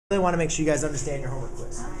really want to make sure you guys understand your homework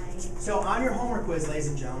quiz. So on your homework quiz, ladies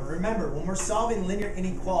and gentlemen, remember when we're solving linear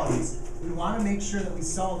inequalities, we want to make sure that we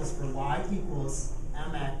solve this for y equals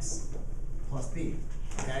mx plus b.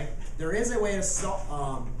 Okay? There is a way to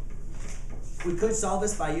solve. We could solve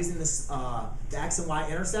this by using this the x and y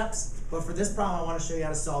intercepts, but for this problem, I want to show you how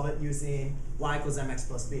to solve it using y equals mx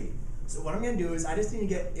plus b. So what I'm going to do is I just need to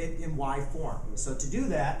get it in y form. So to do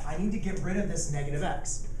that, I need to get rid of this negative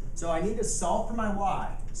x. So I need to solve for my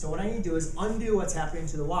y. So what I need to do is undo what's happening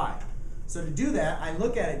to the y. So to do that, I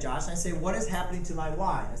look at it, Josh, and I say, what is happening to my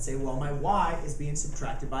y? And I say, well, my y is being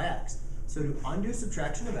subtracted by x. So to undo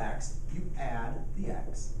subtraction of x, you add the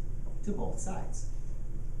x to both sides.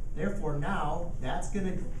 Therefore, now that's going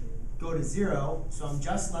to go to 0, so I'm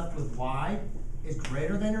just left with y is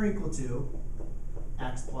greater than or equal to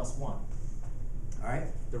x plus 1. All right?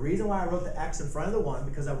 The reason why I wrote the x in front of the 1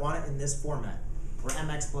 because I want it in this format, or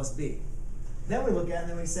mx plus b. Then we look at it and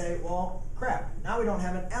then we say, well, crap, now we don't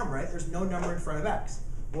have an m, right? There's no number in front of x.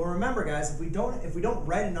 Well, remember, guys, if we don't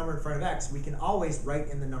write a number in front of x, we can always write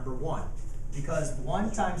in the number 1. Because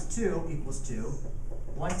 1 times 2 equals 2.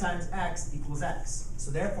 1 times x equals x.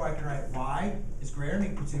 So therefore, I can write y is greater than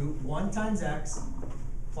or equal to 1 times x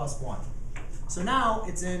plus 1. So now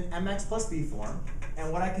it's in mx plus b form.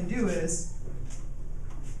 And what I can do is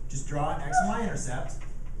just draw an x and y-intercept.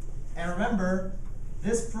 And remember,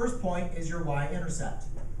 this first point is your y-intercept.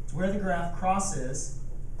 It's where the graph crosses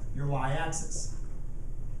your y-axis.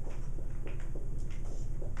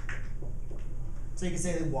 So you can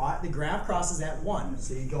say the graph crosses at 1.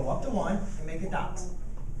 So you go up to 1 and make a dot.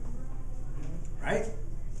 Right?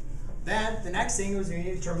 Then the next thing is you need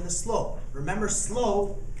to determine the slope. Remember,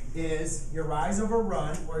 slope is your rise over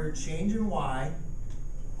run, or your change in y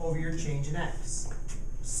over your change in x.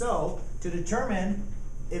 So to determine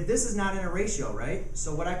if this is not in a ratio, right?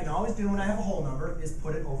 So what I can always do when I have a whole number is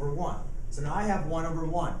put it over 1. So now I have 1 over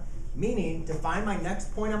 1. Meaning, to find my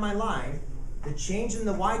next point on my line, the change in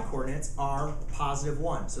the y-coordinates are positive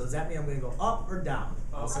 1. So does that mean I'm going to go up or down?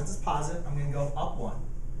 Well, since it's positive, I'm going to go up 1.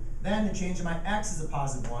 Then the change in my x is a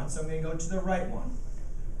positive 1, so I'm going to go to the right 1.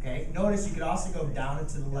 Okay? Notice you could also go down and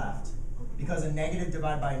to the left. Because a negative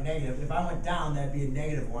divided by a negative, if I went down, that'd be a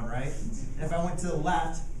negative 1, right? And if I went to the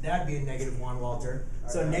left, that'd be a negative 1, Walter.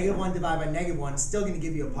 So negative 1 divided by negative 1 is still going to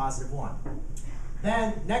give you a positive 1.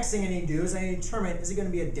 Then, next thing I need to do is I need to determine, is it going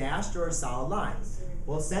to be a dashed or a solid line?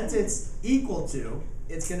 Well, since it's equal to,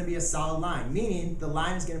 it's going to be a solid line, meaning the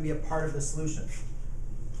line is going to be a part of the solution.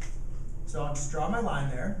 So I'll just draw my line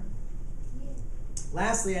there.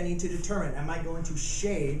 Lastly, I need to determine, am I going to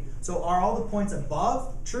shade? So are all the points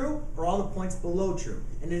above true or all the points below true?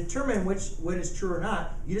 And to determine which is true or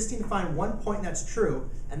not, you just need to find one point that's true,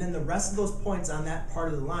 and then the rest of those points on that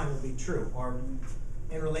part of the line will be true or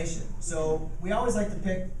in relation. So we always like to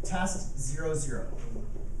pick test 0, 0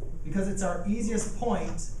 because it's our easiest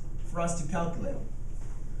point for us to calculate.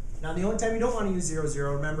 Now the only time you don't want to use 0,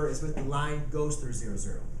 0, remember, is when the line goes through 0,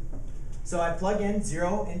 0. So I plug in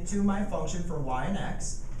 0 into my function for y and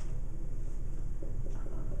x.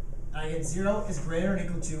 And I get 0 is greater than or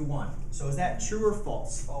equal to 1. So is that true or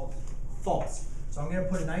false? False. False. So I'm going to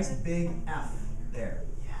put a nice big F there.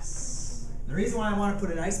 Yes. The reason why I want to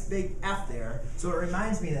put a nice big F there, so it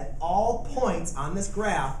reminds me that all points on this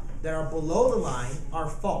graph that are below the line are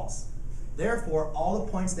false. Therefore, all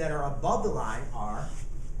the points that are above the line are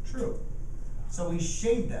true. So we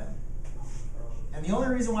shade them. And the only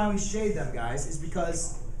reason why we shade them, guys, is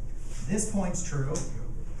because this point's true,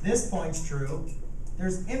 this point's true.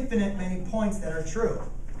 There's infinite many points that are true,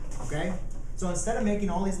 okay? So instead of making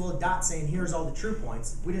all these little dots saying here's all the true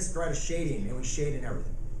points, we just write a shading and we shade in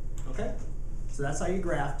everything, okay? So that's how you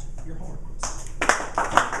graph your homework quiz.